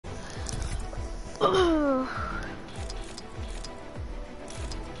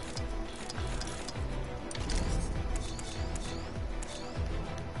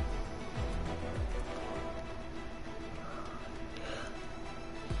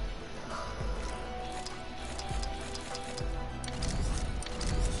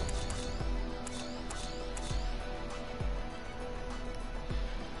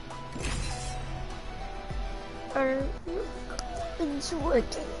It's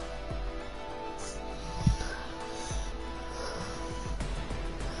working.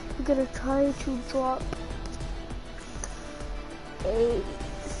 I'm gonna try to drop a...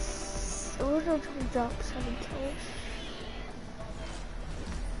 We're gonna try to drop 7 kills.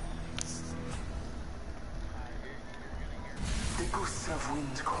 The gusts of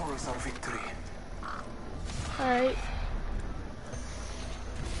wind chorus our victory. Alright.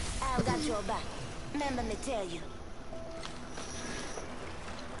 I've got your back. Remember me tell you.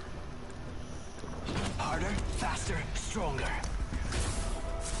 Harder, faster, stronger.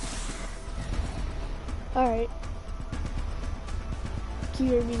 Alright. Can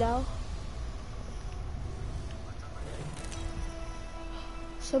you hear me now?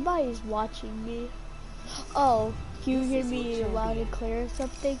 Somebody's watching me. Oh, can you hear me loud and clear or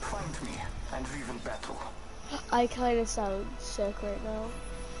something? Find me, and we will battle. I kind of sound sick right now.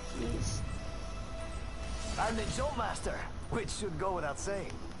 Jeez. I'm the jump master, which should go without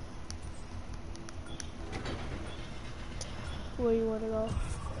saying. Where you want to go?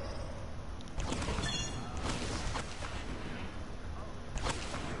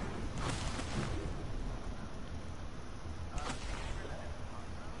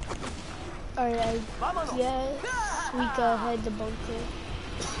 Alright, I guess we go head to bunker.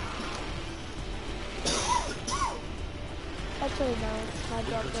 Actually, no, it's not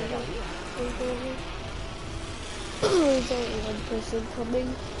dropped over. There's only one person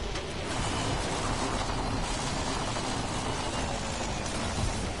coming.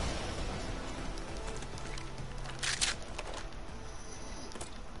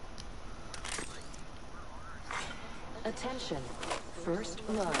 Attention, first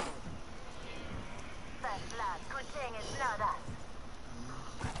blood. First blood, good thing it's not us.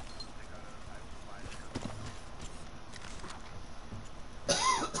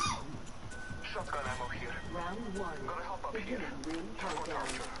 Shotgun ammo here. Round 1. Gonna hop up Beginning here. ring countdown.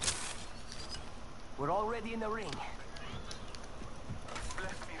 We're already in the ring.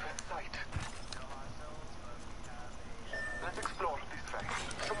 Bless me with sight. Let's explore this way.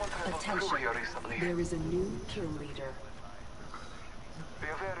 Someone traveled through here Attention, recently. there is a new kill leader. Be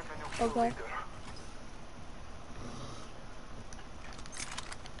aware of a new kill Okay. leader.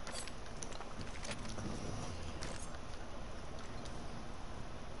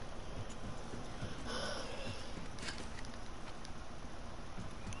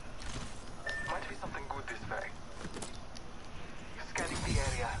 Might be something good this way. Scanning the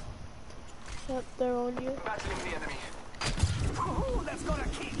area. Yep, they're on you. Battling the enemy. Ooh, that's gonna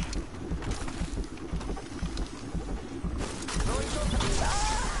kick.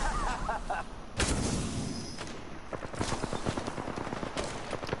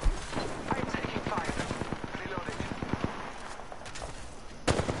 I'm taking fire. Reloading.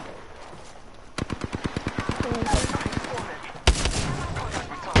 Contact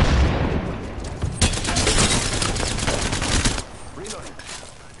with target. Reloading.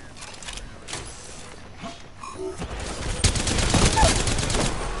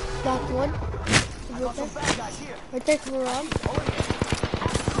 Knocked one. Got some bad guys here. Right there, come around.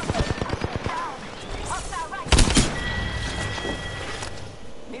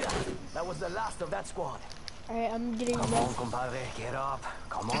 Mira, that was the last of that squad. Alright, I'm getting Come on, left. compadre, get up.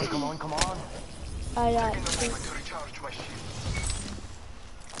 Come on, come on, come on. I got Taking a moment to recharge my shield.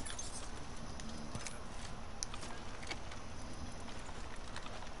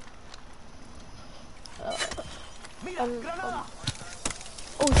 Mira, granada.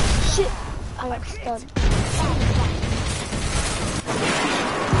 Oh shit! I got stunned.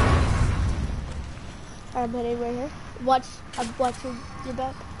 I'm heading right here. I'm watching your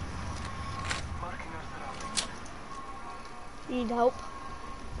back. Marking our surroundings. You need help?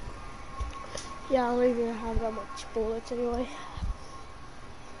 Yeah, I don't even have that much bullets anyway.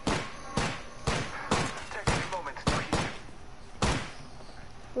 Taking a moment to heal.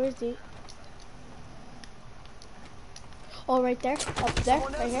 Where's he? Oh, right there. Up there.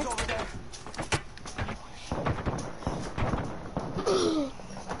 Someone Right else here. is over there. Ooh.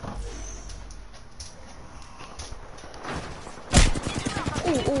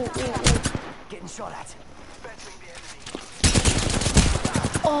 Getting shot at. Battling the enemy.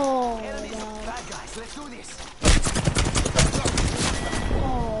 Oh, Enemies, no. bad guys. Let's do this.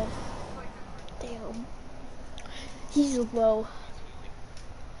 Oh. Damn. He's low.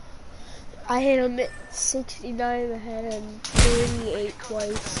 I hit him at 69 in the head and 38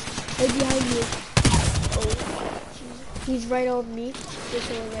 twice. Right behind you. Oh, Jesus. He's right on me. There's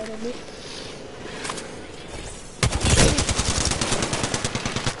someone right on me.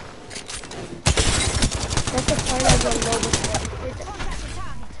 That's the part I don't know before. Right there.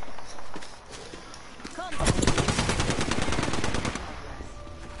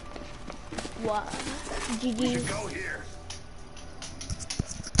 Wow. GG. Go here.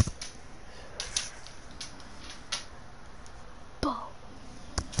 Boom.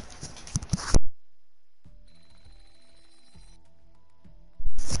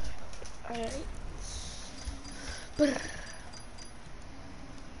 Alright.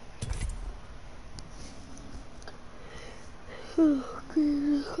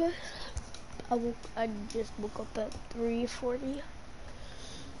 I just woke up at 3:40.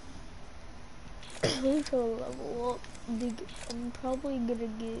 I'm going to level up. I'm probably gonna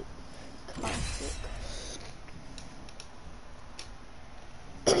get caustic.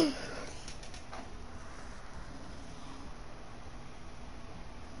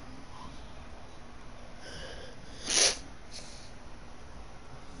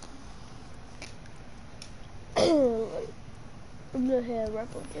 I'm gonna hit a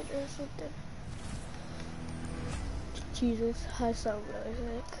replicant or something. Jesus, I sound really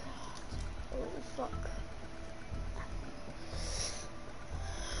sick. Holy fuck.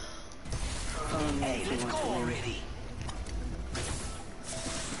 Hey, let's go already.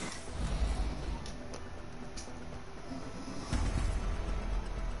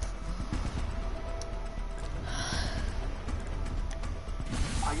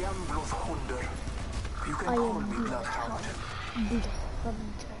 I am Bloodhunter. You can I call am me Bloodhound. Big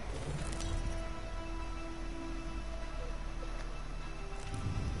hunter.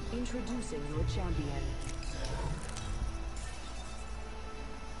 Introducing your champion.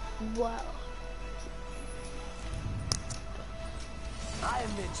 Wow. I am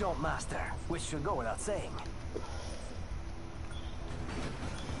the jump master, which should go without saying.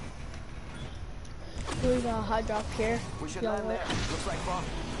 We got a high drop here. We should Y'all land want- there. Looks like fun.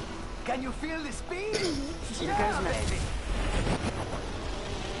 Can you feel the speed? Here goes baby.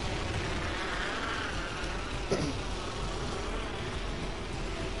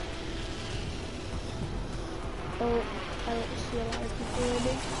 Oh, I don't see a lot of people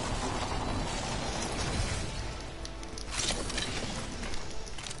landing.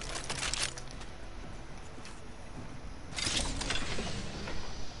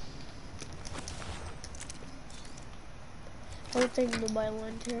 I don't think nobody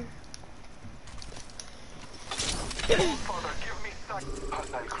landed here. Father, give me sight.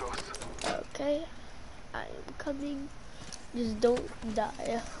 Hostile close. Okay, I am coming. Just don't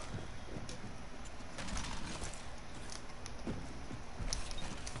die.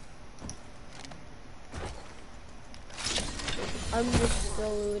 I'm just still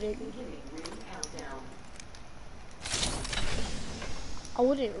looting. I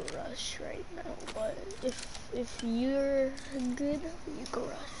wouldn't rush right now, but if you're good, you can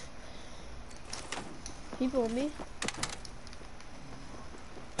rush. People on me.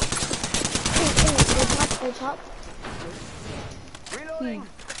 Oh, go top. Reloading.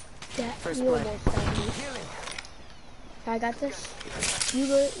 Yeah, First you blood. almost got me. Healing. I got this.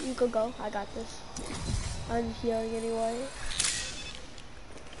 You could go. I got this. I'm healing anyway.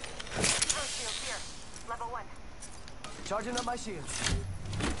 First shield here. Level 1. Charging up my shields.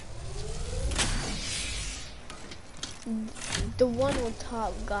 The one on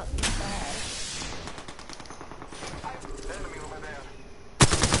top got me bad. Enemy over there.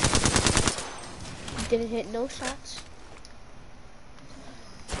 Didn't hit no shots.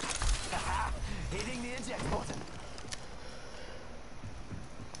 Hitting the eject button.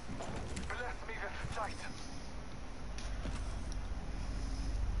 Bless me with sight.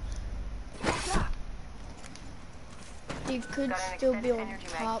 You could Got an still be extended on energy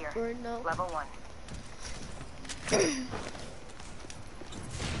mag top here. right now. Level 1.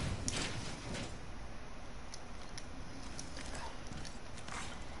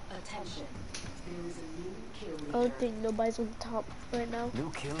 Attention. There is a new kill I leader. don't think nobody's on top right now.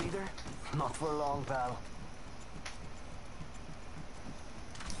 New kill leader? Not for long, pal.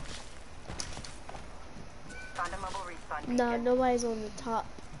 Found a mobile respawn Nah, beacon. nobody's on the top.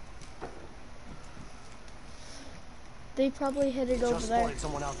 They probably headed over Just there. spotted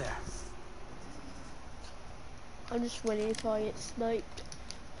someone out there. I'm just waiting until I get sniped.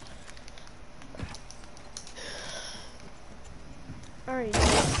 Alright, I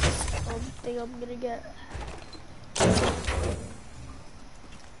don't think I'm gonna get.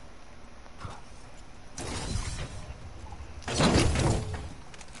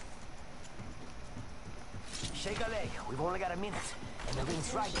 Okay, we've only got a minute. And the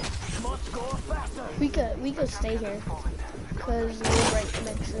ring's right there. Must go faster. We could stay here. Because we're right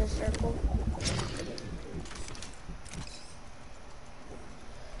next to the circle.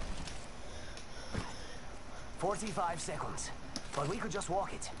 45 seconds. But we could just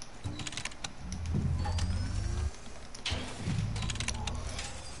walk it.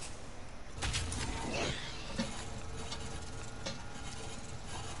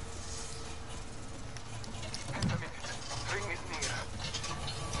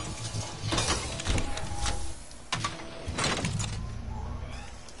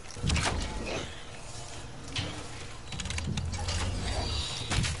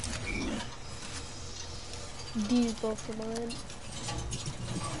 These both are mine.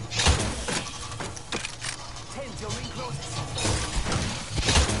 10 till ring closes.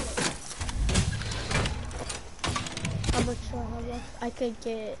 How much do I have left? I could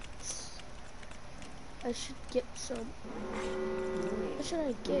get... I should get some. What should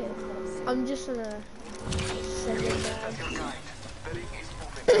I get? I'm just gonna send it down.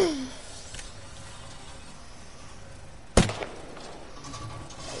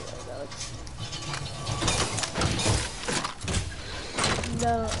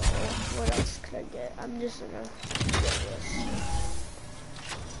 No, what else could I get? I'm just gonna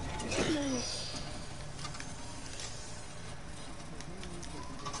get this.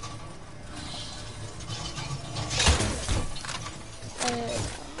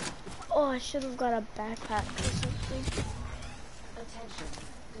 Oh, I should have got a backpack or something. Attention.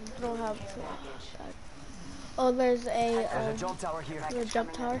 I don't have a backpack. Oh, there's a jump tower here. a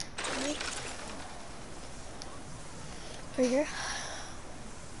jump tower. Right here.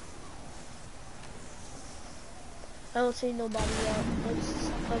 I don't see nobody yet.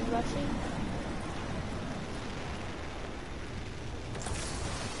 I'm rushing.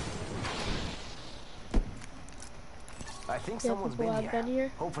 I think Yeah, someone's people been have here. been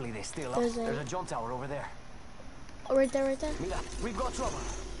here. Hopefully they still up. There's There's a- a jump tower over there. Oh, right there, right there. Mira, we've got trouble.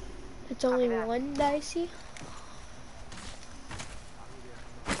 It's only one that I see.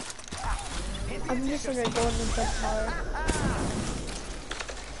 I'm just gonna go in the jump tower.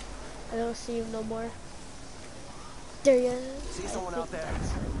 I don't see him no more. There he is. See I someone think out there?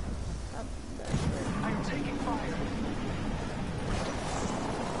 that's him. I'm not sure. I'm taking fire.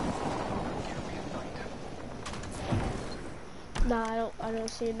 Nah, I don't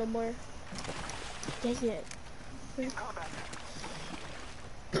see him no more. Dang it. In combat.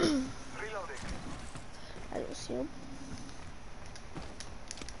 Reloading. I don't see him.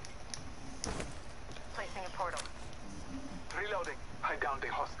 Placing a portal. Reloading. I downed a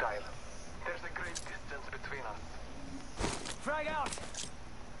hostile. There's a great distance between us. Frag out!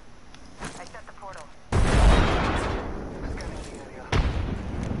 I set the portal. Scanning the area.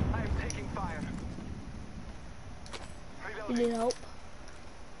 I am taking fire. You Reloading. need help?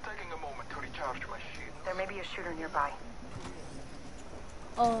 Taking a moment to recharge my shield. There may be a shooter nearby.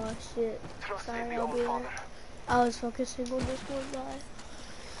 Oh shit. Trust in Sorry, the I'll be there. All-Father. I was focusing on this one guy.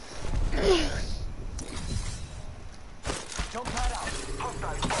 Jump pad out!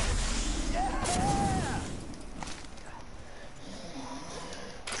 Hostile spotted.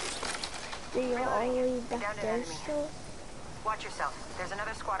 They are all the way Down back to there enemy. still. Watch yourself. There's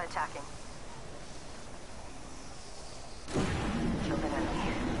another squad attacking. Killed an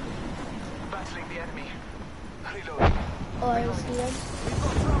enemy. Battling the enemy. Reloading. Oh, I don't see them.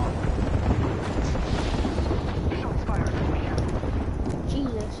 Shots fired at me.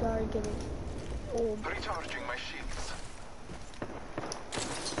 Jesus, sorry, give me. Oh, Recharging my shields.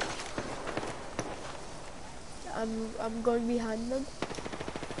 I'm going behind them.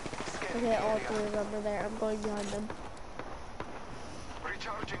 Scanning Okay, the all area. three of them are there. I'm going behind them.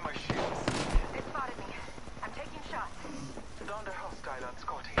 Recharging my shields. They spotted me. I'm taking shots. Down the hostile on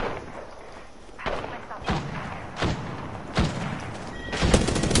Scotty. Patching myself up.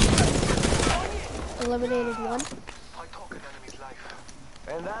 Eliminated one. I took an enemy's life.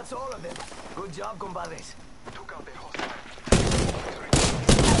 And that's all of them. Good job, compadres. Took out the hostile.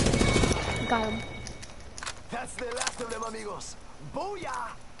 Got him. That's the last of them, amigos. Booyah!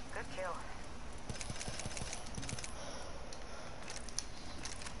 Good kill.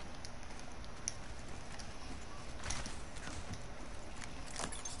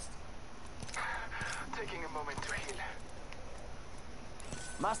 Taking a moment to heal.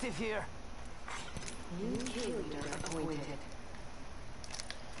 Mastiff here. New kill leader appointed.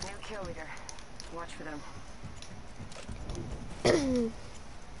 New kill leader. Watch for them.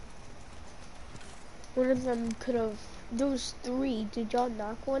 One of them could have. Those three. Did y'all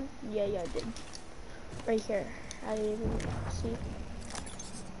knock one? Yeah, I did. Right here. I didn't even see.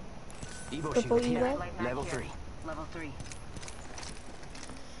 Evo Purple shield here. Evo? Level 3. Level 3.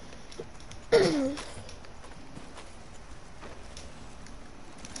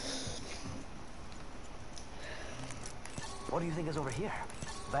 What do you think is over here?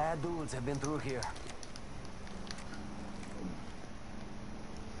 Bad dudes have been through here.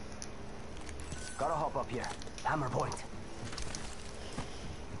 Gotta hop up here. Hammer point.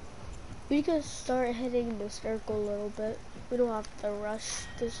 We can start hitting the circle a little bit. We don't have to rush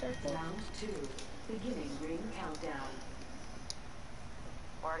the circle. Round 2. Beginning ring countdown.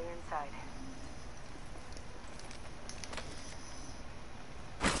 Already inside.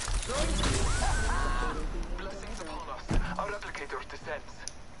 Blessings upon us. Our replicator descends.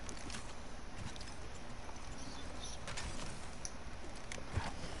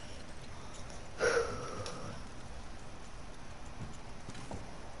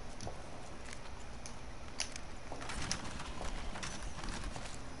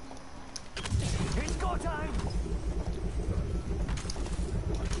 It's go time!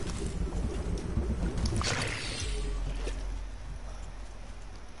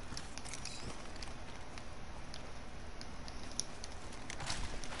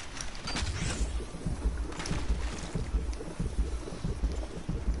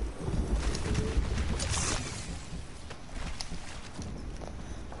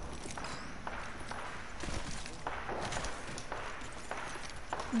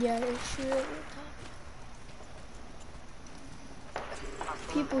 Yeah, they shoot at the top.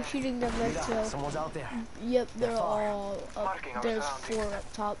 People shooting them right Mira, to. someone's out there. Yep, they're They're far. all up. Marking our There's surroundings. 4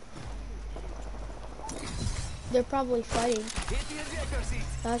 up top. They're probably fighting. Hit the ejector seat.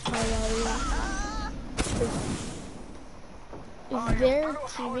 That's how if they're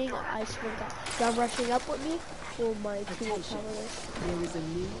teaming, I swear to God. They're rushing up with me. Oh my teammates Attention. cover this. There is a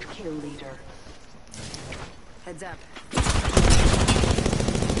new kill leader. Heads up.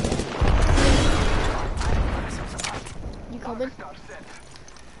 You coming? Start set.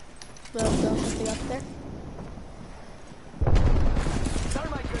 No, something up there.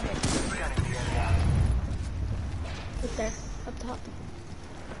 Thermite grenade. Scanning the area. Right there. Up top.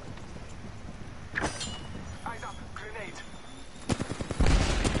 Eyes up. Grenade.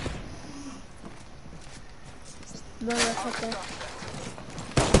 No, that's up there.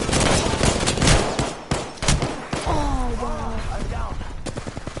 Oh, wow. I'm down.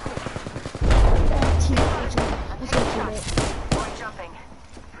 Oh, teammate. That's my teammate. Boy jumping.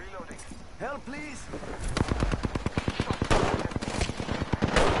 Reloading. Help, please.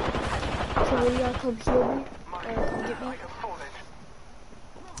 So will y'all come heal me? Or come get me? I have fallen.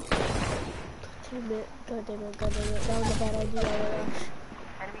 Teammate. God damn it, god damn it. That was a bad idea.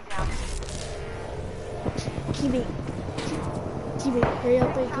 Enemy down. Teammate, hurry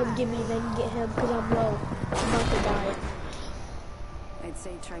up and come get me, then get him, because I'm low. I'm about to die. I'd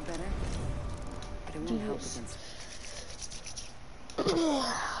say try better. But it won't help Genius. against.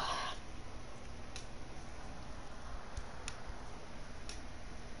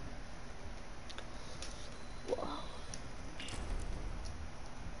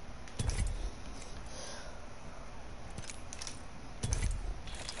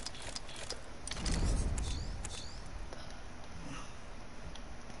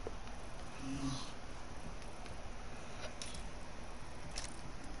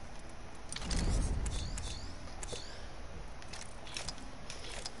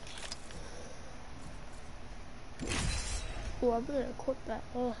 Oh, I'm gonna equip that.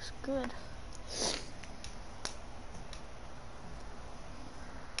 Oh, it's good.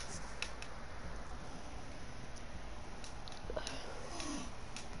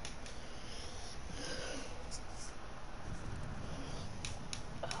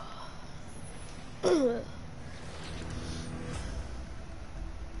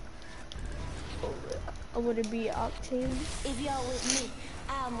 I want to be Octane. If you're with me,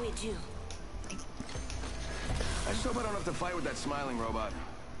 I'm with you. I just hope I don't have to fight with that smiling robot.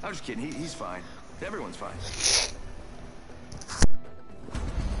 I'm just kidding. He's fine. Everyone's fine.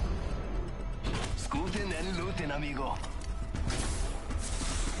 Scootin' and lootin', amigo.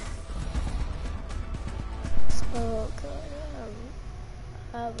 Oh god,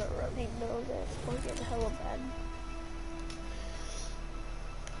 I have a running nose that's fucking hella bad.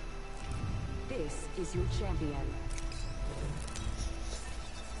 This is your champion.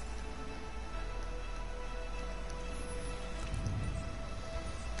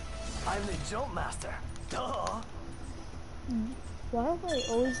 I'm the jump master. Duh. Why am I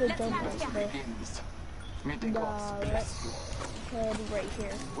always a dumb master? Begins. Meeting Nah, calls. let's head right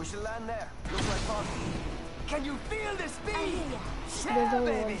here. We should land there. Looks like fun. Can you feel the speed? There's Yeah,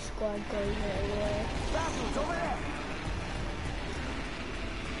 only baby. one squad going here anyway. Bathrooms over there.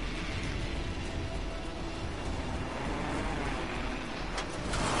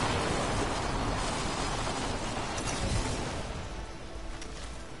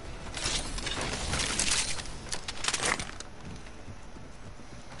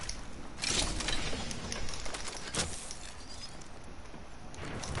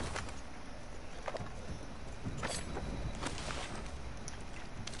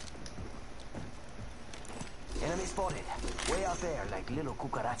 spotted. Way out there, like little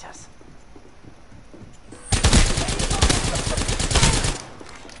cucarachas.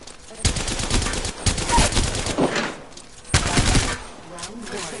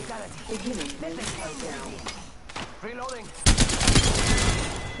 Reloading.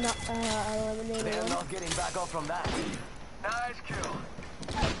 No, I eliminated They're one. not getting back up from that. Nice kill.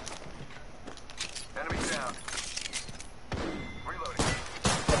 Enemy down. Reloading.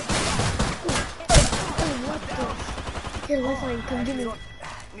 Here, Lifeline, come give me.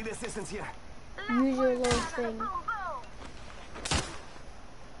 Need assistance here. Use your little thing.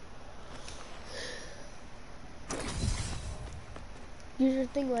 Use your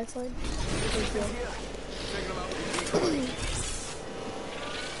thing, Lifeline. Thank you.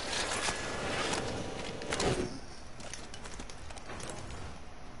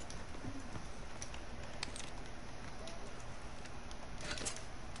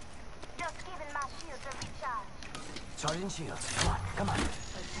 Just giving my shields a recharge. Charging shields. Come on, come on.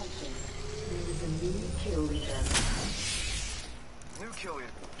 Attention. There is a new kill leader. New kill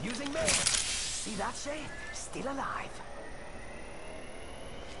leader. Using me. See that, Shay? Still alive.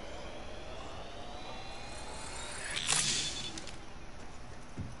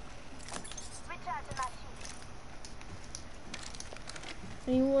 Recharging my shields.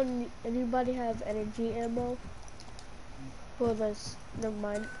 Anybody have energy ammo? Well, this, never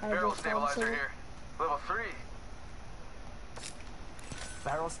mind. I Barrel just found stabilizer some. here. Level 3.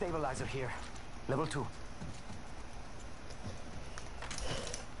 Barrel stabilizer here. Level 2.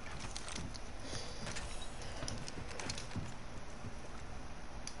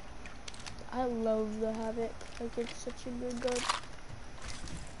 I love the Havoc. Like, it's such a good gun.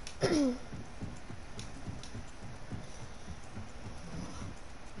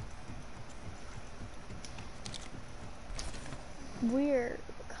 We're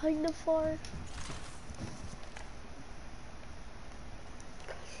kind of far.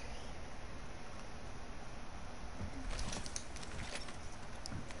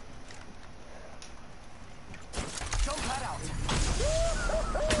 Jump that out.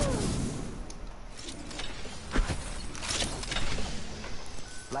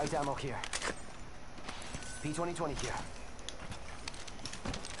 Light ammo here. P2020 here.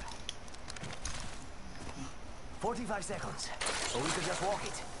 45 seconds. Or we could just walk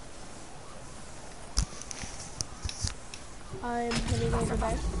it. I'm heading over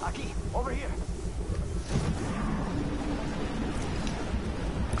there. Aquí, over here.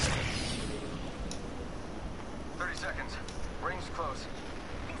 Seconds. Ring's close.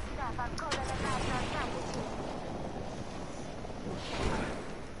 Listen up, I'm calling a national strategy.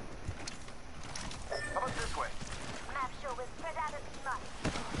 How about this way? Map show will spread out as much.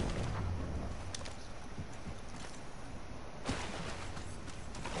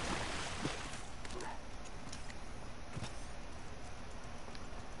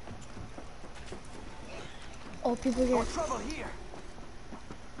 Oh, people here. More trouble here.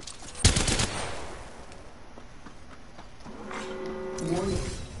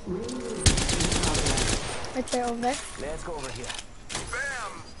 Right there, over there. Let's go over here.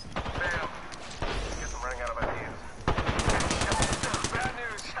 Bam! Bam! Guess I'm running out of ideas. Bad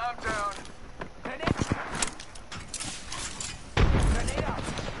news. I'm down. Grenade! Grenade out!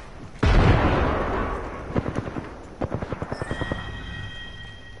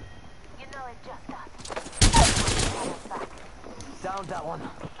 You know it just us. Down that one.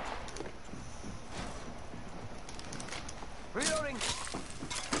 Reloading.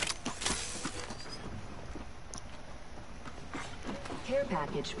 Care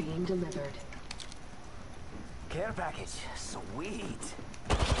package being delivered. Care package. Sweet.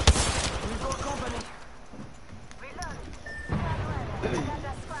 We've got company. Reloading.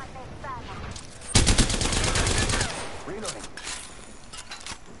 Another squad mate battle. Reloading.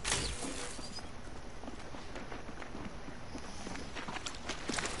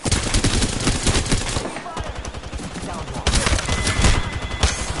 Down one.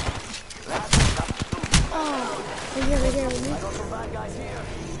 Right here, with me. I got some bad guys here.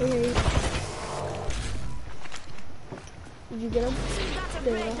 Right here. Did you get him?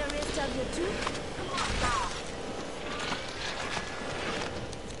 There you go.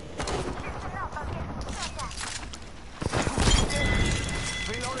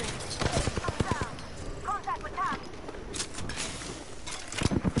 Reloading. Contact with target.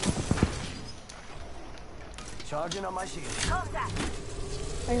 Charging on my shield. Contact.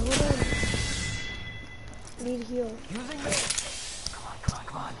 Hey, hold on. I need heal. Using me. Come on, come on,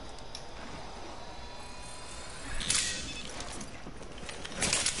 come on.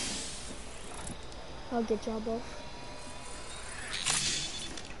 I'll get y'all both.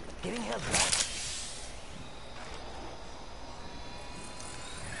 Getting help back.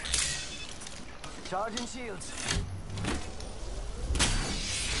 Charging shields.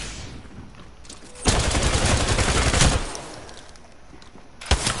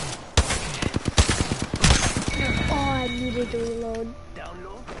 Oh, I needed to reload. Down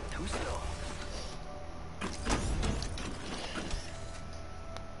low, too slow.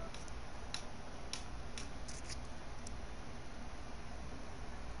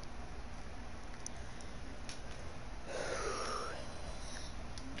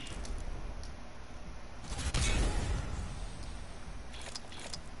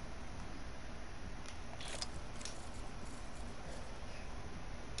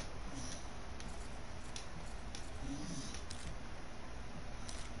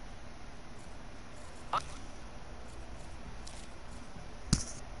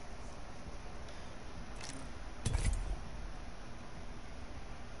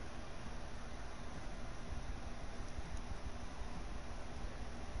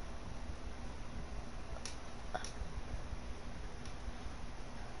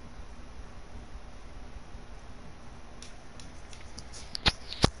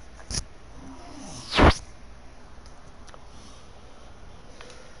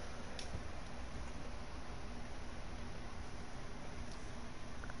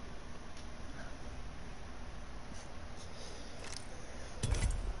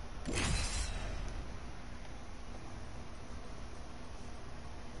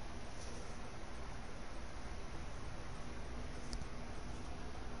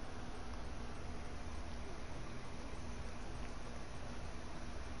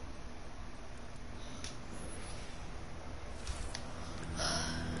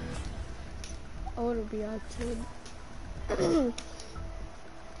 I want to be on team.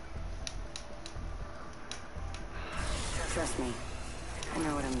 Trust me. I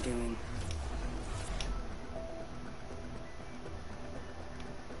know what I'm doing.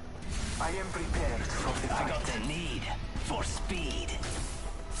 I am prepared for the fight. I got the need for speed.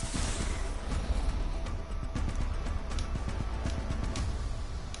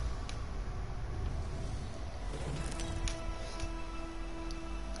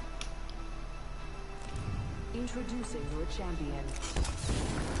 Introducing your champion.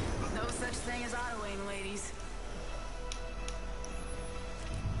 No such thing as auto-aim, ladies.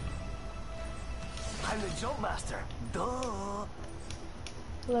 I'm the jump master. Duh.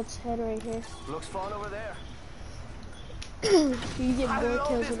 Let's head right here. Looks fun over there. You get I more love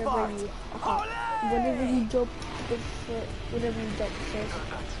kills this whenever part. you Olé! whenever you jump the foot, whenever you jump first.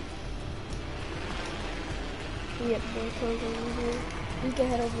 You get more kills over here. We can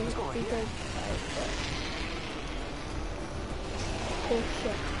head over here. We can oh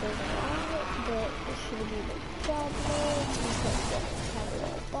shit, there's a lot, but it shouldn't be no problem because that's how it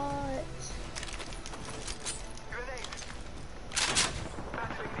all bots. Grenade.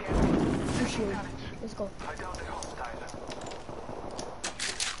 Battling the enemy. You should. Let's go. I downed a hostile.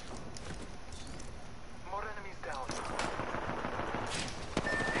 More enemies down.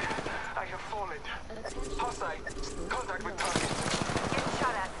 I have fallen. Hostile. Contact with target. Getting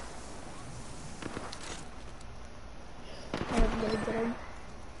shot at. I'm gonna get him.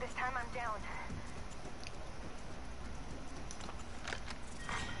 This time I'm down.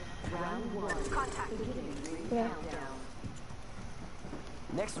 Round one. Contact. Yeah. Countdown.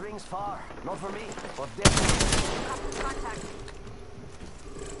 Next ring's far. Not for me, but definitely. Contact.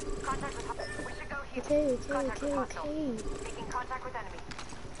 Contact with. We should go here. Okay, Contact with okay. Making contact with enemy.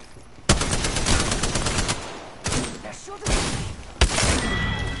 They're shooting.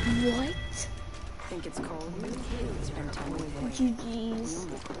 What? Think it's cold? Spend time with it. GG's.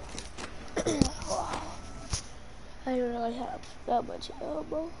 I don't really have that much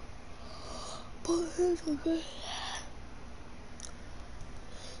ammo. But it's okay.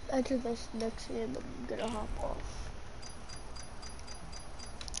 After this next game, I'm gonna hop off.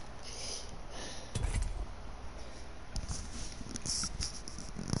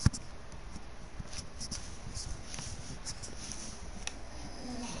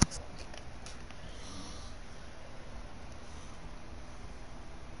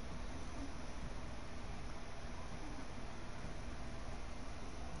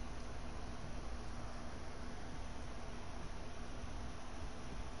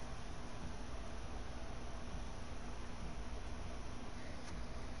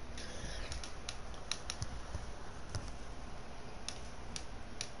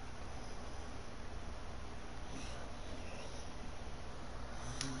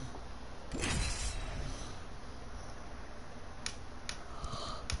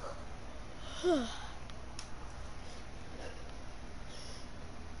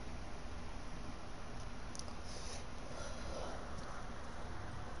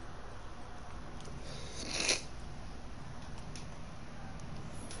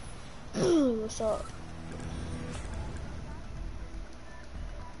 what's up.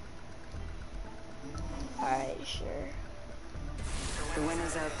 Alright, sure. The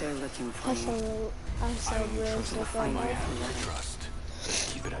winner's out there looking for I you. sound real sick right now. Trust.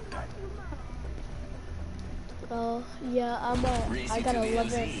 Keep it at that. Oh, yeah, I got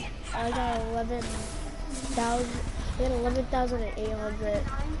 11,800.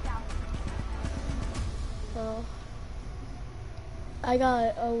 Oh. I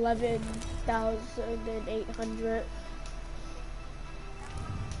got 11,800.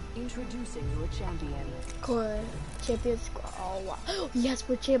 Introducing your champion. Cool. Champion squad. Oh, wow. Yes,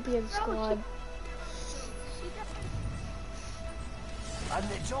 we're champion squad. I'm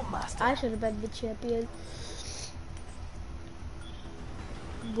the jump master. I should have been the champion.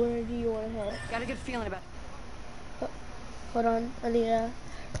 Where do you want to head? Got a good feeling about Hold on. I need to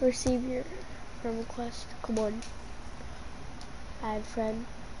receive your friend request. Come on. Add friend.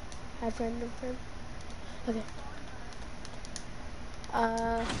 Add friend. Okay.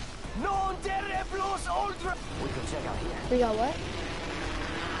 Non terribles ultra. We can check out here. We got what?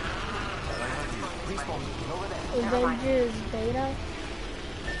 Respawn over there. Avengers Beta?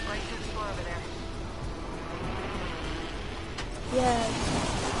 Ready to explore over there. Yes,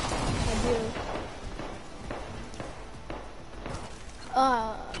 I do.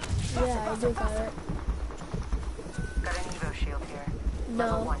 Yeah, I do got it. Got an Evo shield here.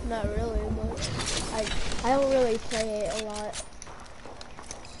 No, not really, but I don't really play it a lot.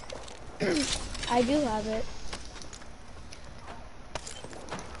 I do have it.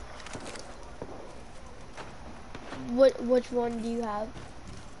 Which one do you have?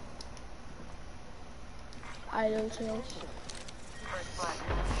 Item sales. First blood.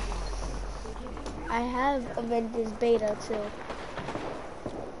 I have Avengers Beta too.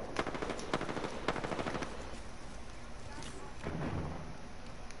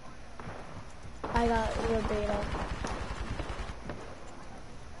 I got your beta.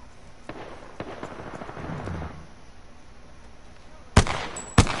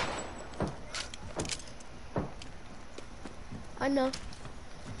 I know.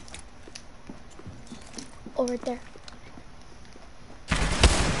 Oh, right there.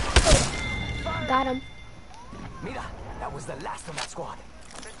 Got him. Mira, that was the last of that squad.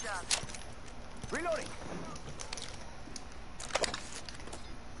 Good job. Reloading.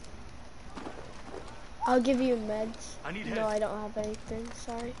 I'll give you meds. I need No, help. I don't have anything.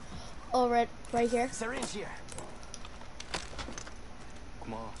 Sorry. Oh, right here. Syringe here.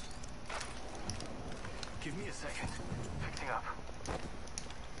 Come on. Give me a second. Fixing up.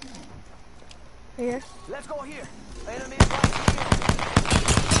 Right here. Let's go here. Enemy is right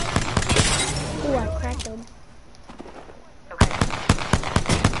here. Ooh, I cracked him. Okay.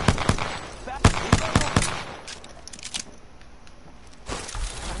 Back.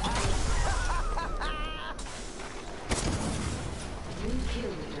 New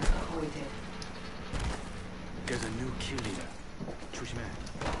kill leader appointed. There's a new kill leader. 조심해.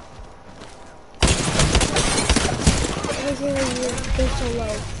 They're so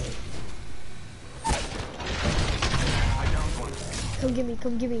low. I downed one. Come get me.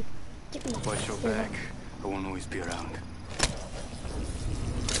 Come get me. Get me. Watch your There. back. I won't always be around.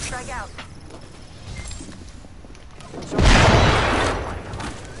 Strike out.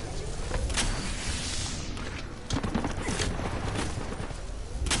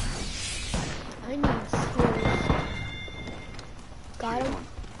 I need heals. Got him.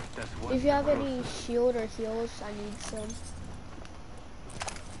 That's one. If you have any shield or heals, I need some.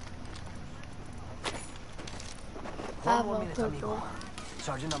 I have One more a minute, purple. amigo.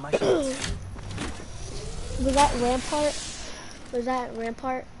 Sergeant on my shields. Was that Rampart? Was that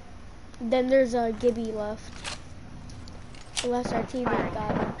Rampart? Then there's a Gibby left. Unless our teammate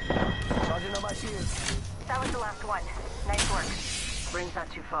got him. Sergeant on my shields. That was the last one. Nice work. Ring's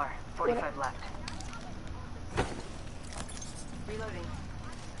not too far. 45 left. Reloading.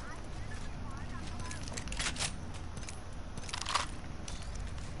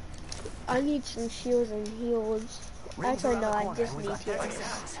 I need some shields and heals. Rings Actually, around no, the I corner, just and we need got 30 heals.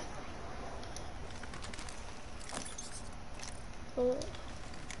 seconds. Oh.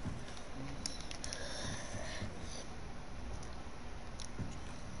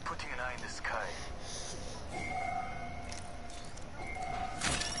 Putting an eye in the sky.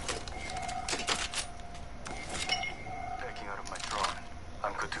 Backing out of my drone.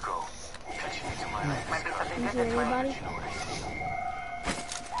 I'm good to go. Catching into my eye. Might be something You hear different. anybody?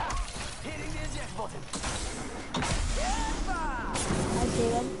 Hitting the eject button. I see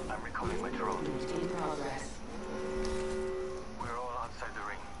them. I'm recalling my drone. In progress. We're all outside the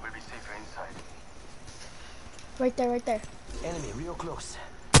ring. We'll be safer inside. Right there, right there. Enemy real close.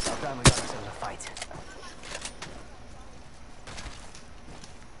 time we got ourselves a fight.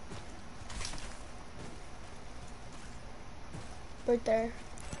 Right there.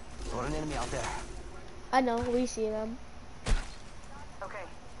 Got an enemy out there. I know, we see them. Okay.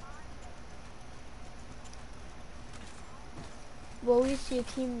 Well, we see a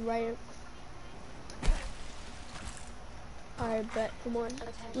team right. Alright, bet, come on.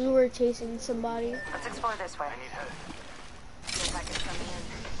 We were chasing somebody. Let's explore this way. I need help. Care package coming in.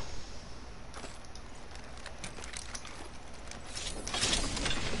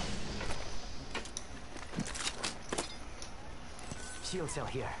 Shield cell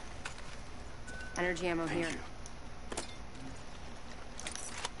here. Energy ammo Thank here. you.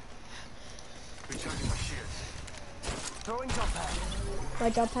 Recharging my shields. Throwing jump pad. My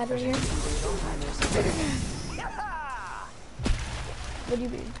jump pad right here. What do you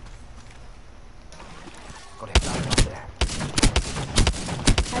mean? Got a flag out there.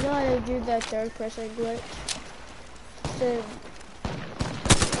 I know how to do the third person glitch. So,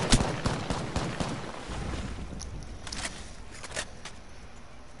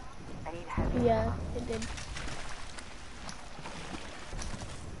 I need heavy. yeah, it did.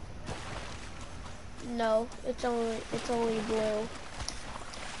 No, it's only blue. I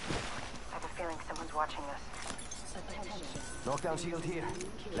have a feeling someone's watching us. Knockdown shield here.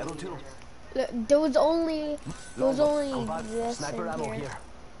 Level 2. There was only Combat. this Sniper in ammo here. here.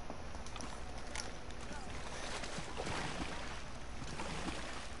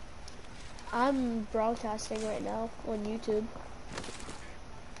 I'm broadcasting right now on YouTube.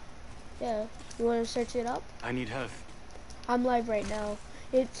 Yeah, you want to search it up? I need help. I'm live right now.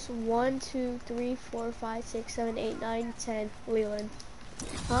 It's 1, 2, 3, 4, 5, 6, 7, 8, 9, 10. Leland.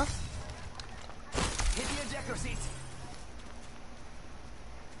 Huh? Hit the ejector seat.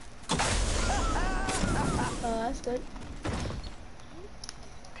 That's good.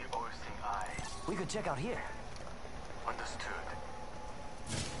 The overseeing eye. We could check out here. Understood.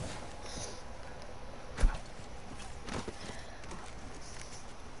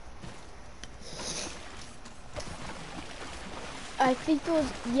 I think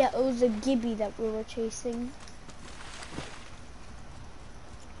it was a Gibby that we were chasing.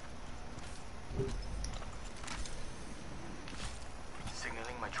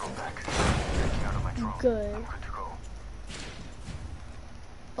 Signaling my drone back. Taking out of my drone. Good. I'm good to go.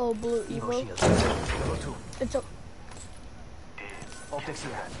 Oh, blue Evo Evo. shield. Level 2. It's a Optics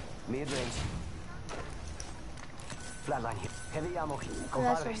here. Mid-range. Flatline here. Heavy ammo here. that's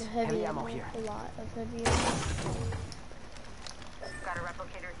Compadres. some Heavy ammo here. A lot of heavy ammo. Got a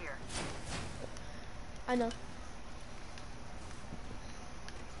replicator here. I know.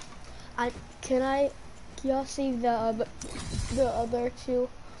 Can y'all see the other two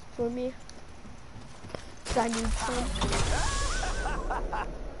for me? 'Cause I need some.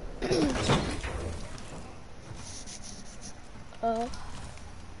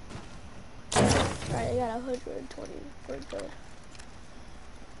 Right, I got 120 for the.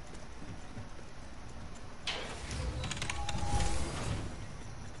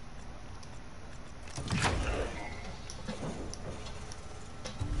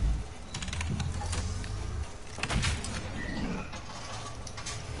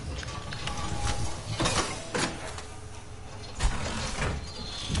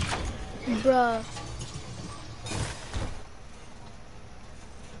 Bruh.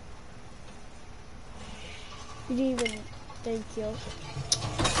 You didn't even thank you.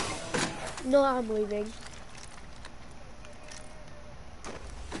 No, I'm leaving.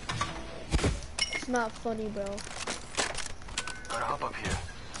 It's not funny, bro. Gotta hop up here.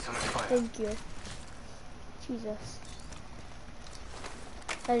 So much fire. Thank you. Jesus.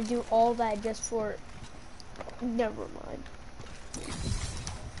 Had to do all that just for. Never mind.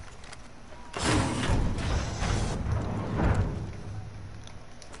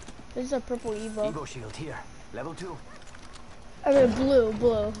 This is a purple Evo. Evo shield here. Level 2. I mean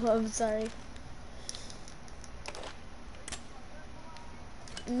blue. I'm sorry.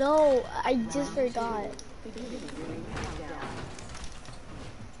 No, I just forgot.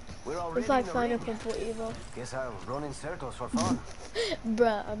 We're already If I in the find a ring. purple Evo. Guess I'll run in circles for fun.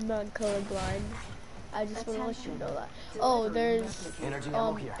 Bruh, I'm not colorblind. I just want to let you know that. Oh, there's Energy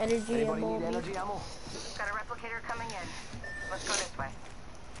ammo here. energy Anybody ammo. need energy ammo? Got a replicator coming in. Let's go this way.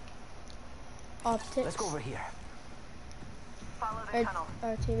 Optics. Let's go over here. Follow the tunnel.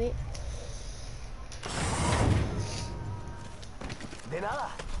 Our teammate. De nada.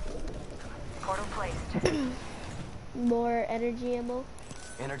 Portal placed. More energy ammo.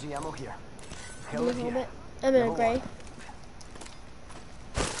 Energy ammo here. Blue Helmet here. helmet. I'm in a Level gray. 1.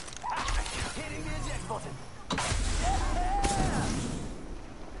 Hitting the eject button.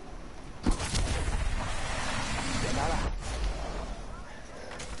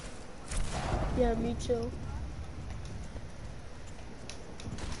 Yeah, me too.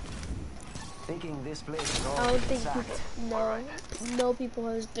 Thinking this place is I all don't think sacked. people, no people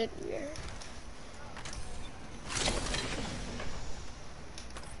has been here.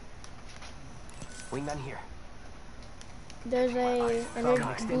 Wingman here. There's a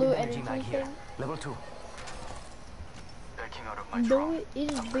blue energy mag here. thing. Level 2. Backing out of my No, drone. it is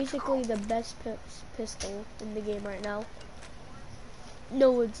I'm ready to basically go. the best pistol in the game right now.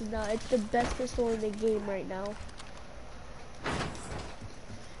 No, it's not. It's the best pistol in the game right now.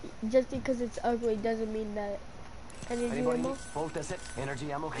 Just because it's ugly doesn't mean that. Energy Anybody ammo? need volt asset?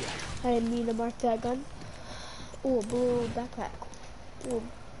 Energy ammo here. I didn't mean to mark that gun. Oh, blue backpack. Oh,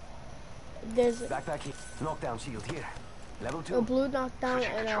 there's Backpack here. Knockdown shield here. Level 2. a blue knockdown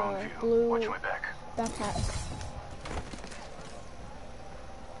Switching to and drone a view. blue Watch my back. backpack.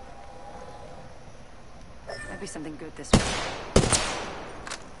 Might be something good this way.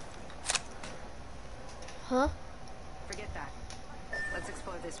 Huh? Forget that. Let's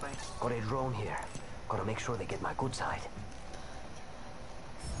explore this way. Got a drone here. Gotta make sure they get my good side.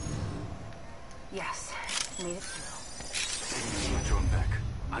 Yes, made it through. Taking my drone back.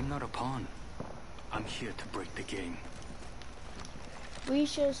 I'm not a pawn. I'm here to break the game. We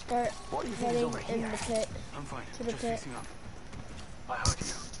should start What do you think is heading over in here? the pit. I'm fine. To the Just pit. fixing up. I heard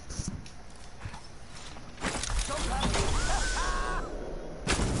you.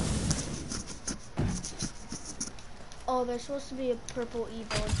 Oh, there's supposed to be a purple Evo in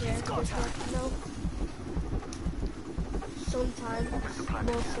here. There's not, no. Sometimes,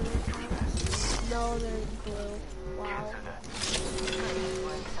 most of the times. No, there's blue. Wow.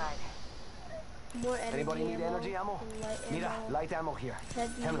 We're inside. More energy Anybody need ammo, energy ammo? light Need a ammo, light ammo here.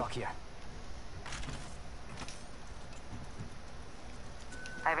 heavy. Hemlock here.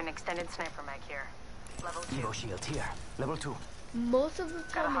 I have an extended sniper mag here. Level 2. Evo shield here. Level 2. Most of the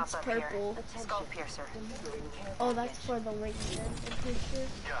Gotta time hop it's up purple. here. Skull piercer. Oh, that's for the wingman, I'm pretty sure.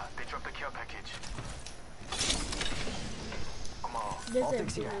 Yeah, they dropped the care package. Come on. There's a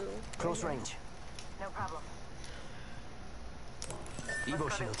Optics blue. here. Close range. No problem. Evo go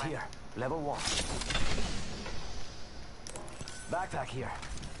shield this way. here. Level 1. Backpack here.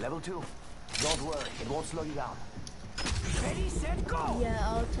 Level 2. Don't worry, it won't slow you down. Ready, set, go! Yeah,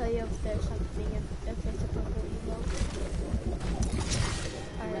 I'll tell you if there's something, if it's a purple Evo.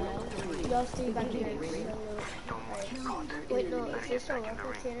 Alright, y'all stay back here. Don't want you caught. Wait, no, is Better this a get back in the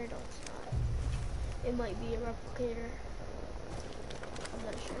ring. replicator? No, it's not. It might be a replicator. I'm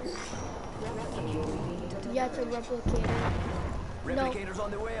not sure. Yeah, it's a replicator. Replicators on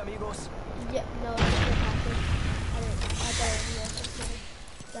the way, amigos. Yeah, no, it's a package. I thought it was a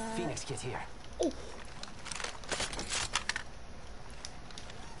replicator. Phoenix kit here. Oh.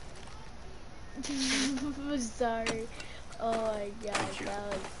 I'm sorry. Oh my god, that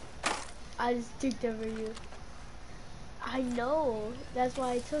was... I just took over you. I know. That's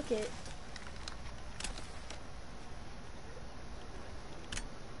why I took it.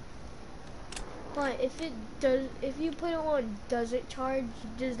 But if it does, if you put it on, does it charge?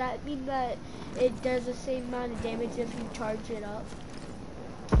 Does that mean that it does the same amount of damage if you charge it up?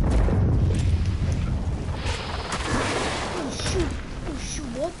 Oh shoot! Oh shoot!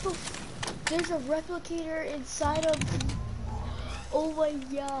 What the? There's a replicator inside of. Oh my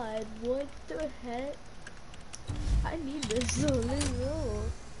god! What the heck? I need this. Let's go.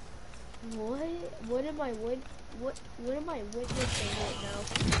 What? What am I am I witnessing right now?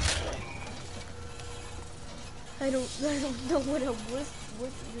 I don't know what I'm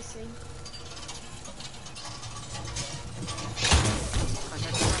witnessing.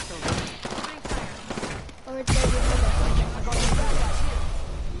 Oh, it's right behind us.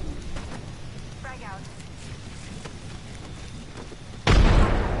 Frag out.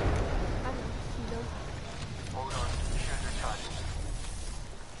 I don't see them. Hold on. Shields are charged.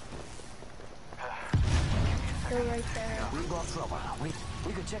 They're right there. We got trouble.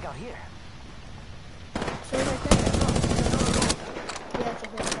 We could check out here. So right there. Oh, yeah, it's a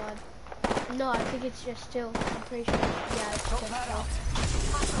whole squad. No, I think it's just two. I'm pretty sure. Yeah, it's just two.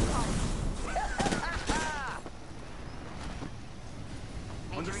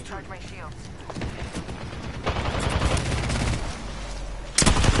 Need to recharge my shields.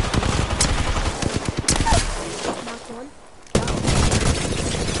 Knocked one.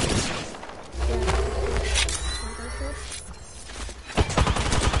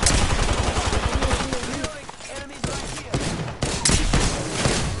 Enemies right here.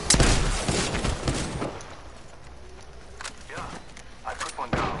 Yeah, I put one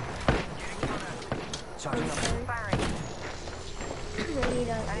down. Charging up. Firing. I need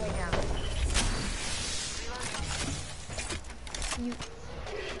a Enemy down.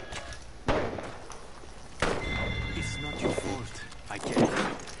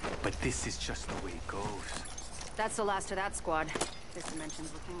 just the way it goes. That's the last of that squad. This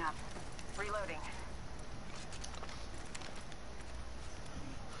dimension's looking up. Reloading.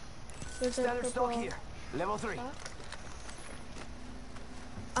 There's a Standard stock purple here. Level 3. stock.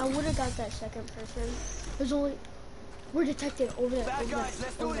 I would have got that second person. There's only... We're detected over there. Bad Over guys, there.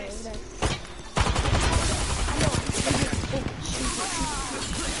 let's do Over there. this. Over there. Oh,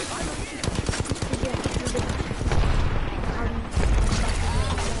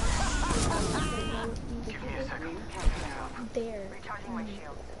 Give me a second. there. Recharging my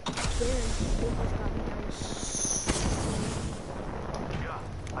shield. There. They just got me down.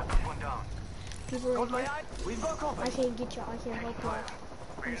 Yeah, I put one down. People Got right my here. eye. We've got I company. can't get you. I can't help you.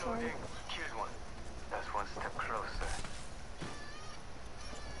 I'm sorry. Reloading. Here's one. That's one step closer.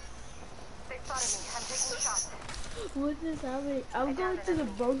 They spotted me. I'm taking shots. What is happening? I'm going to the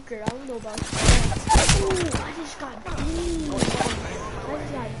bunker. I don't know about that. Ooh, I just got beamed.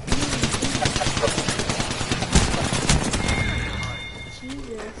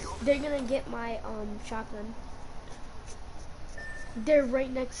 Jesus. They're gonna get my shotgun. They're right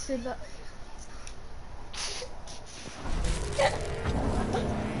next to the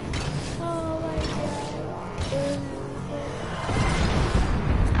oh my god.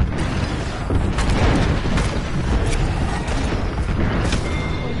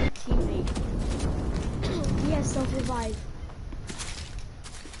 Teammate. Yes, self-revive.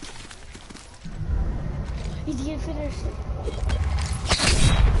 He's getting finished.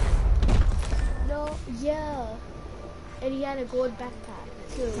 No, yeah. And he had a gold backpack,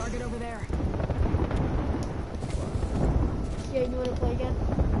 too. Target over there. Yeah, you wanna play again?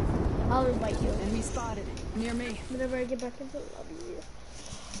 I'll invite you. Enemy spotted. Near me. Whenever I get back into the lobby.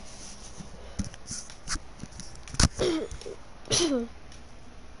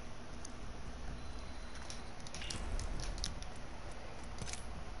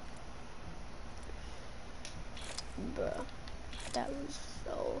 Bruh, that was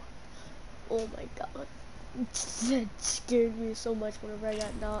so... Oh my god. That scared me so much whenever I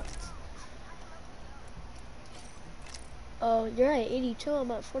got knocked. Oh, you're at 82,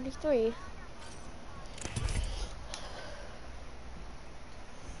 I'm at 43.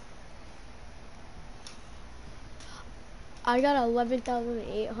 I got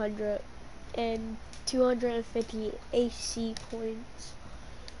 11,800 and 250 AC coins,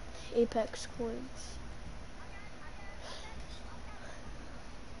 Apex coins.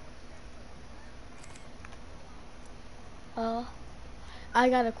 I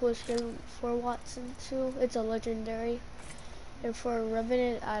got a cool skin for Watson too. It's a legendary. And for a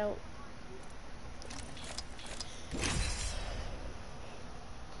Revenant, I don't.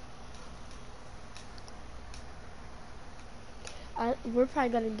 We're probably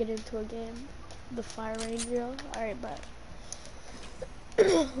gonna get into a game. The Fire Ranger. Alright, but.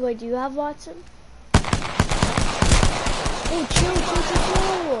 Wait, do you have Watson? Oh,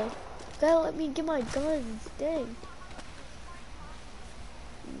 chill. Gotta let me get my guns. Dang.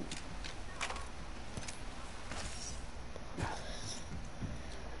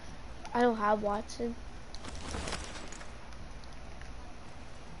 I don't have Watson.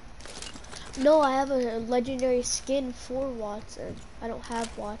 No, I have a legendary skin for Watson. I don't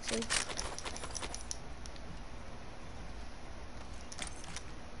have Watson.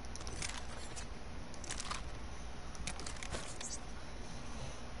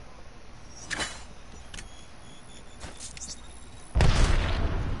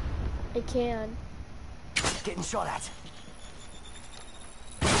 I can. Getting shot at.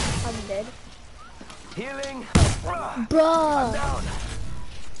 I'm dead. Healing. Bruh! Down.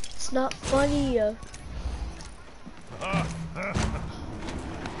 It's not funny.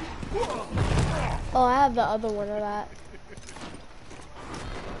 Oh, I have the other one of that.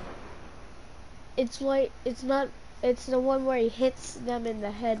 It's like, it's not, it's the one where he hits them in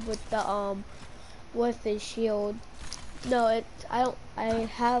the head with his shield. No, I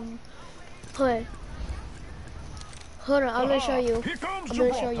have, hold on, I'm gonna show you. I'm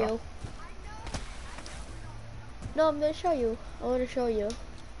gonna show you. No, I'm gonna show you. I wanna show you.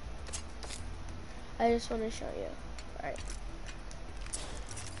 I just wanna show you. Alright.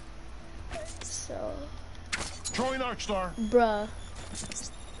 So. Throwing Arcstar. Bruh.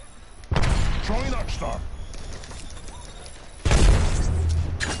 Throwing Arcstar.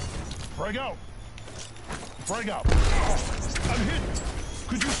 Frag out. Frag out. I'm hit.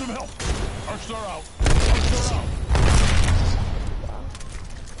 Could use some help. Arcstar out. Arcstar out.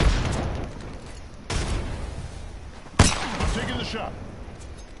 I'm taking the shot.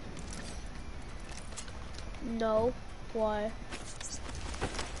 No. Why?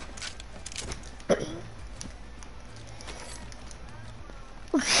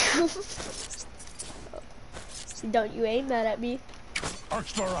 Don't you aim that at me.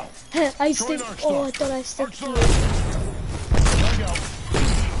 Arcstar out. I Join stick. Arcstar. Oh, I thought I stick Arcstar you. out. Frag out.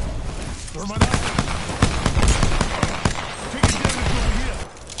 Thermite out. Taking damage over here.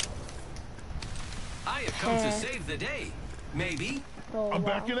 I have come to save the day. Maybe. Oh, I'm wow.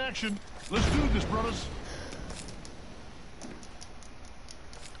 back in action. Let's do this, brothers.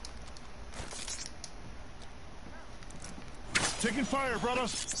 Taking fire,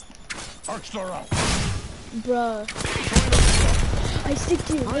 brothers. Arcstar out. Bruh. Join Arcstar. I stick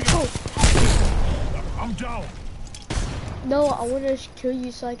you. Let's go. I'm down. No, I want to kill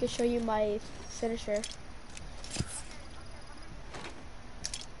you so I can show you my finisher.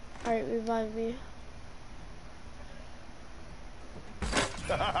 Alright, revive me.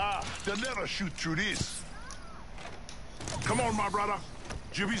 They'll never shoot through this. Come on, my brother.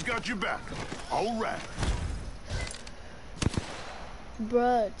 Jimmy's got your back. All right.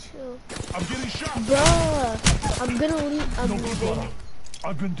 Bruh, chill. I'm getting shot. Bruh, I'm gonna leave. I'm No good, leaving. brother.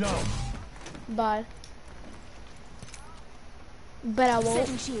 I've been down. Bye. But I won't.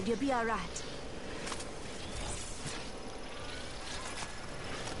 Setting shield, you'll be alright.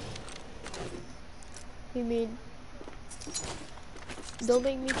 You mean? Don't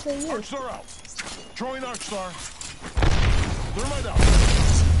make me kill you. Arcstar out. Throwing Arcstar. Thermite out.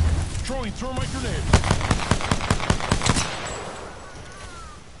 Throwing thermite grenade.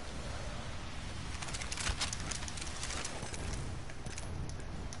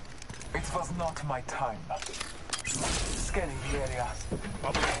 It was not my time. Scanning the area.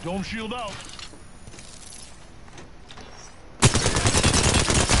 Up. Dome shield out.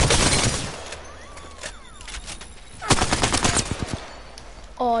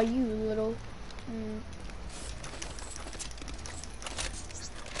 Oh, you little.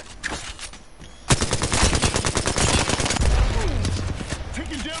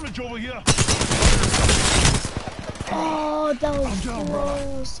 Taking damage over here. Oh, that was I'm down, brother.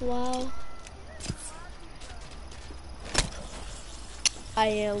 close. Wow. I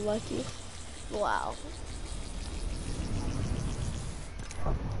am lucky. Wow.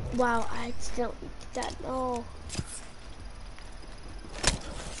 Wow, I accidentally did that. No.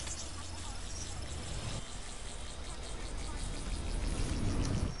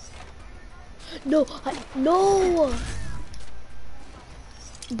 No, no!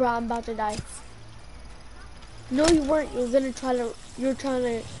 Bro, I'm about to die. No, you weren't. You're trying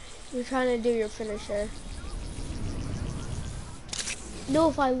to do your finisher. No,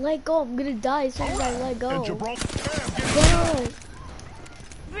 if I let go, I'm gonna die as soon as I let go. And Gibraltar. Hey, I'm getting shot. Bro,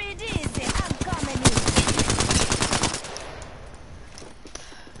 Breathe easy, I'm coming in.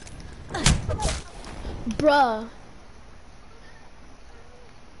 bruh.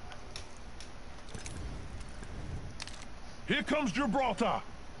 Here comes Gibraltar.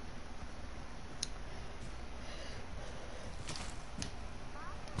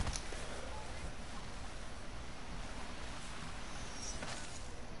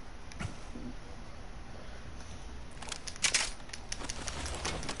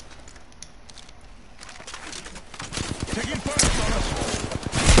 Taking fire, brothers.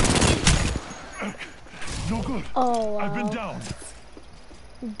 No good. Oh, wow. I've been down.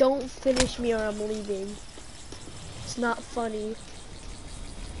 Don't finish me or I'm leaving. It's not funny.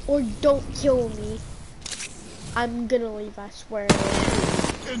 Or don't kill me. I'm gonna leave, I swear.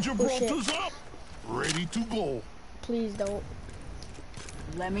 And Gibraltar's up. Ready to go. Please don't.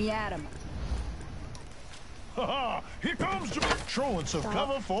 Let me at him. Haha, here comes Gibraltar. Throwing some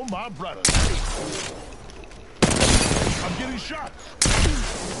cover for my brothers. I'm getting shot.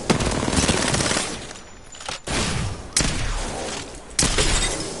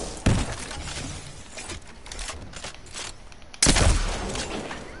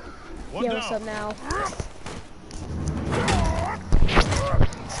 One Yeah, down. what's up now?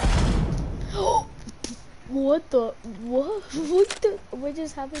 What the? What? What the? What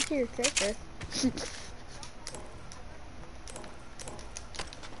just happened to your character?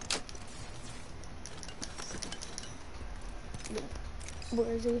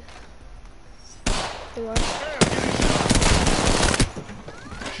 Where is he? There you are.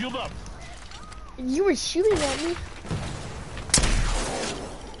 Shield up. You were shooting at me.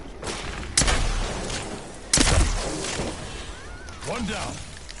 One down.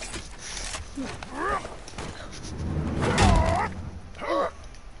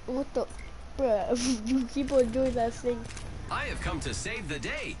 What the? Bruh, you keep on doing that thing. I have come to save the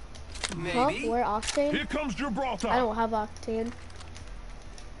day. Huh? Maybe. Where octane? Here comes Gibraltar. I don't have octane.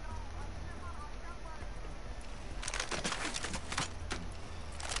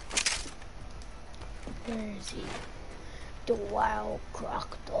 Where is he? The wild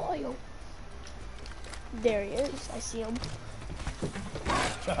crocodile. There he is. I see him.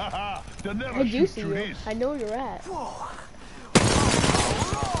 They'll never I do shoot see through you. this. I know where you're at.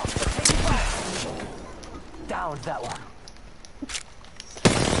 Down that one.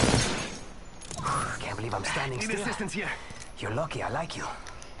 Can't believe I'm standing Need still. assistance here. You're lucky I like you.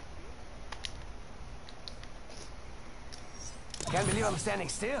 Can't believe I'm standing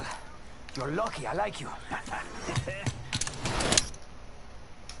still. You're lucky I like you.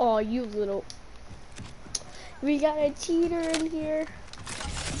 Oh, you little. We got a cheater in here.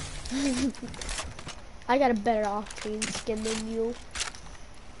 I got a better octane skin than you.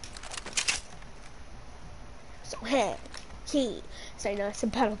 So, hey, key. So, no, it's a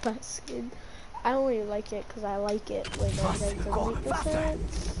battle pass skin. I only like it because I like it when everything doesn't make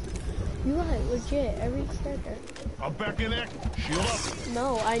sense. You got it legit, every character. I'm back in act. Shield up.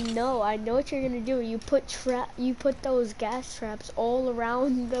 No, I know what you're gonna do. You put those gas traps all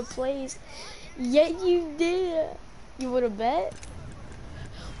around the place. Yet you did. You would have bet.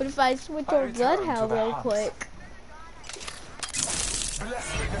 What if I switch on Bloodhound real quick?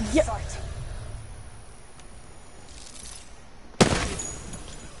 Yep.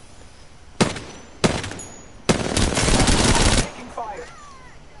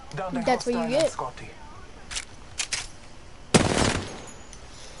 That's what you get.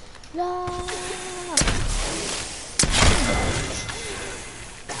 No.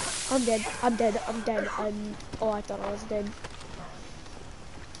 I'm dead. Oh, I thought I was dead.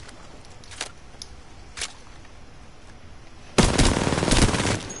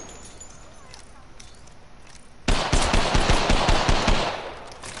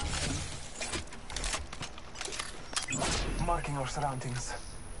 Marking our surroundings.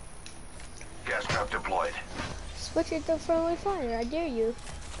 Gas trap deployed. Switch it to friendly fire, I dare you.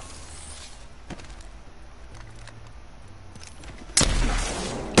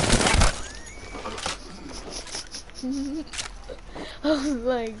 Oh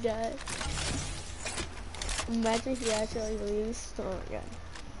my god. Imagine he actually leaves. Oh my god.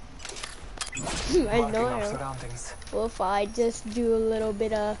 I know him. Well, if I just do a little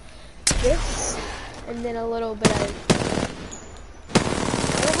bit of this, and then a little bit of... I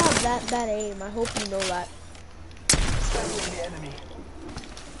don't have that bad aim, I hope you know that.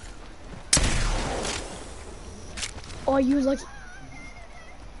 Oh, you lucky.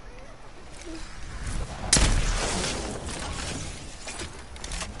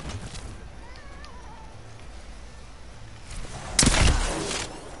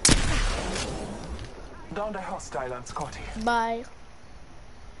 Down the hostile on Scotty. Bye.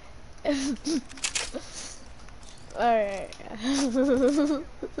 Alright.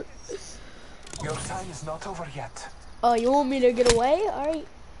 Your time is not over yet. Oh, you want me to get away? Alright.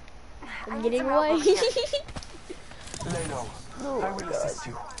 I'm getting away. Lay low. Oh I will assist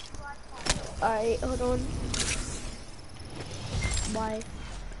you. Alright, hold on. Why?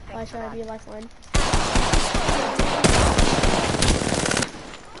 Why should I be a lifeline?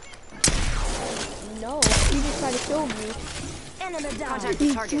 No, you just tried to kill me. Enemy down. Contact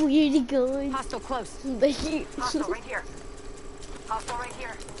with target. Really good. Hostile close. Hostile right here. Hostile right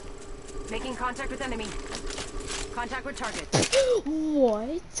here. Making contact with enemy. Contact with target.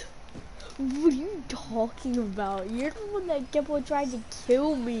 What? What are you talking about? You're the one that kept on trying to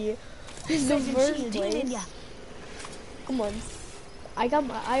kill me in the first place. Come on. I got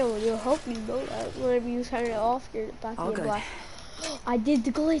my eye on you. Hope you know that. Whenever you turn it off, you're back in black. I did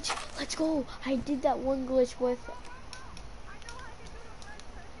the glitch. Let's go. I did that one glitch with...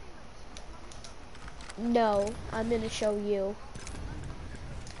 No, I'm gonna show you.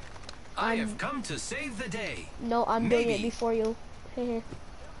 I have come to save the day. No, I'm doing it before you. I'm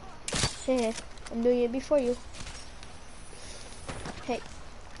doing it before you. Hey.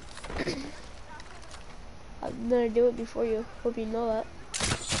 I'm gonna do it before you. Hope you know that.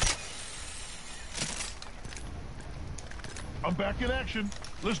 I'm back in action.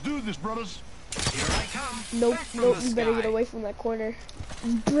 Let's do this, brothers. Here I come. Nope, Back from nope, the you better sky. get away from that corner.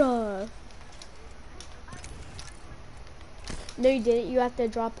 Bruh. No, you didn't. You have to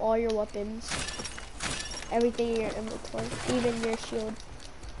drop all your weapons. Everything in your inventory. Even your shield.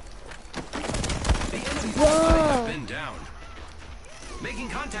 The enemy Whoa. have been down. Making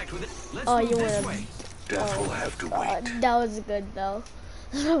contact with it. Let's Oh, move you this were... way. Death will have to wait. That was good, though.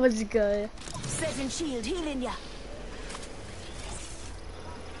 That was good. Setting shield, healing ya.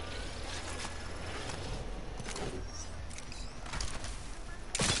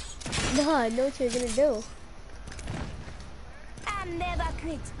 No, I know what you're gonna do. I'm never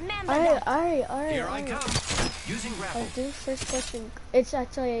quit. Remember Alright. Here I come. Using grapple. I'll do first question. It's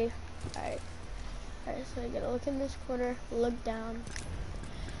actually... Alright. Alright, so I gotta look in this corner, look down.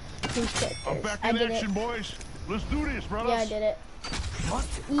 These characters. I'm back I in did action, it. boys. Let's do this, brothers. Yeah, I did it.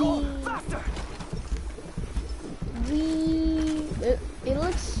 Must go faster. It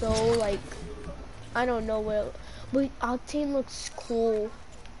looks so like, I don't know what, but Octane looks cool.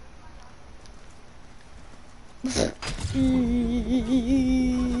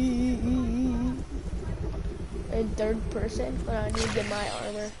 In third person, but I need to get my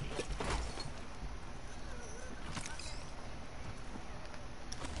armor.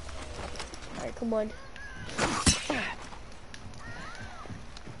 Alright, come on.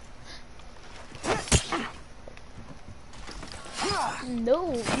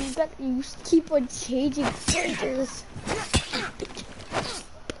 No, you keep on changing characters.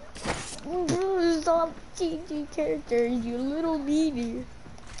 Stop changing characters, you little meanie.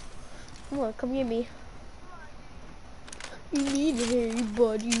 Come on, come get me. You need hey,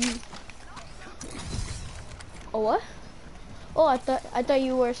 buddy. Oh what? Oh, I thought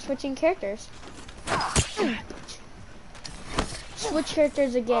you were switching characters. Switch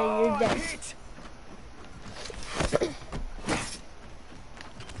characters again, you're dead.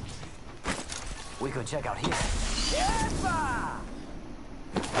 We could check out here.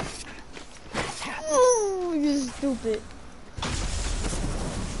 Oh, you're stupid.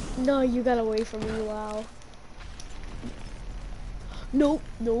 No, you got away from me, wow. Nope,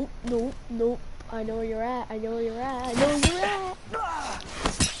 nope, nope, nope. I know where you're at, I know where you're at, I know where you're at.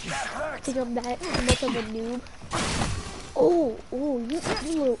 I think I'm that much of a noob. Oh, you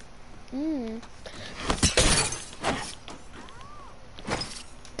little,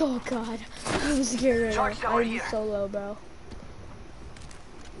 Oh god, I'm scared right now. I'm so low, bro.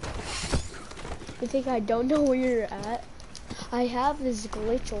 You think I don't know where you're at? I have this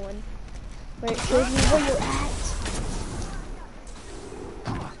glitch on. Wait, show me where you're at.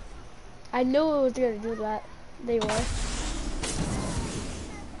 I knew it was gonna do that. They were.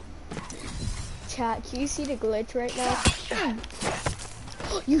 Chat, can you see the glitch right now?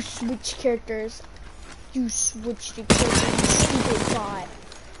 You switched characters. You switched the characters, you stupid bot.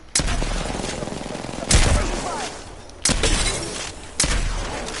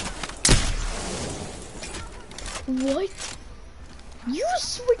 What? You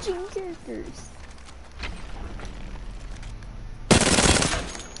switching characters?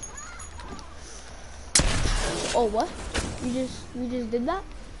 Oh what? You just did that?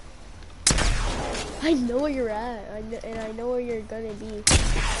 I know where you're at, and I know where you're gonna be.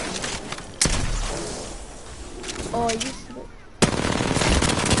 Oh,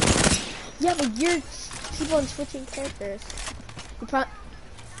 yeah, but you're keep on switching characters.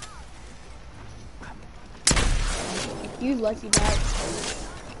 You lucky bag.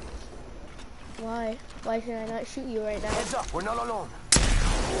 Why? Why should I not shoot you right now? Heads up, we're not alone.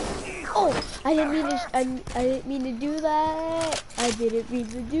 Oh, I didn't mean to do that. I didn't mean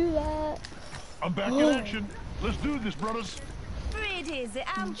to do that. I'm back in action. Let's do this, brothers. Breathe easy,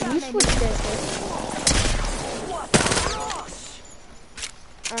 I'm You coming. switch characters. What a rush!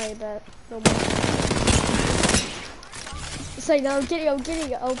 Alright, bet. No more. It's like, no, I'm getting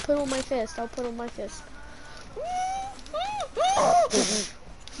it. I'll put on my fist. I'm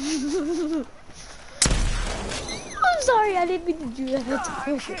sorry, I didn't mean to do that.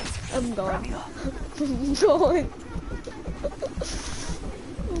 I'm gone. I'm going.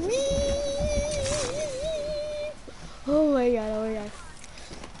 Oh my god.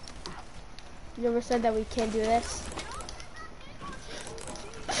 You never said that we can't do this.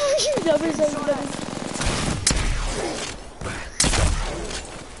 You never said that.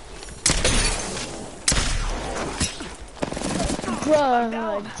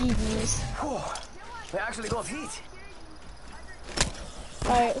 Bruh, GG's. They actually got heat.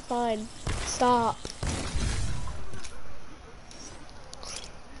 Alright, fine. Stop.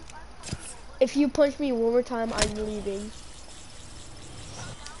 If you punch me one more time, I'm leaving.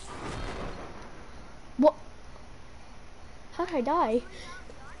 What? How did I die?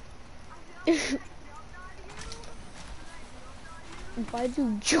 Why'd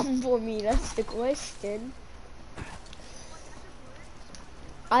you jump on me? That's the question.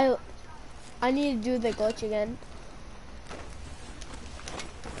 I need to do the glitch again.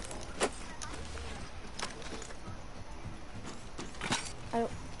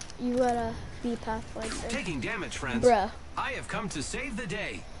 You gotta be Pathfinder. Taking damage, friends. Bruh. I have come to save the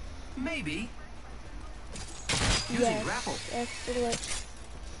day. Maybe. Using Yes, grapple. that's the glitch.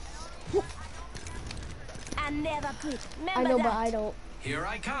 I never quit. I know, but I don't. Here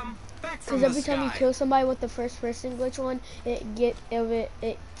I come. Back from Because the every time you sky. kill somebody with the first person glitch on, it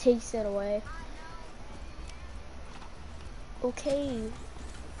takes it away. Okay.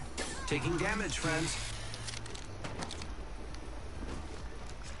 Taking damage, friends.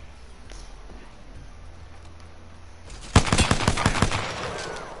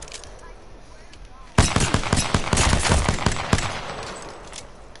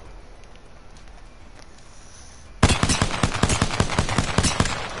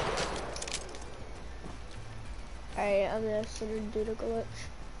 Alright, I'm gonna send her do the glitch.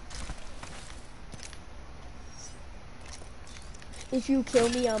 If you kill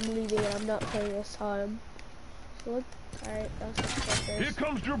me, I'm leaving. I'm not playing this time. So look, alright, that's the Here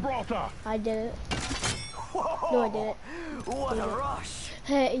comes Gibraltar. I did it. Whoa! No, I didn't. What a rush!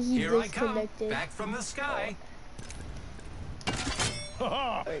 Hey, he Here I come, disconnected. back from the sky.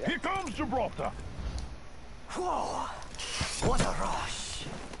 Haha! Here comes Gibraltar. Whoa! What a rush!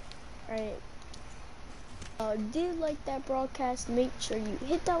 Alright. Do you like that broadcast? Make sure you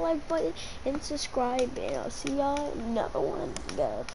hit that like button and subscribe, and I'll see y'all in another one.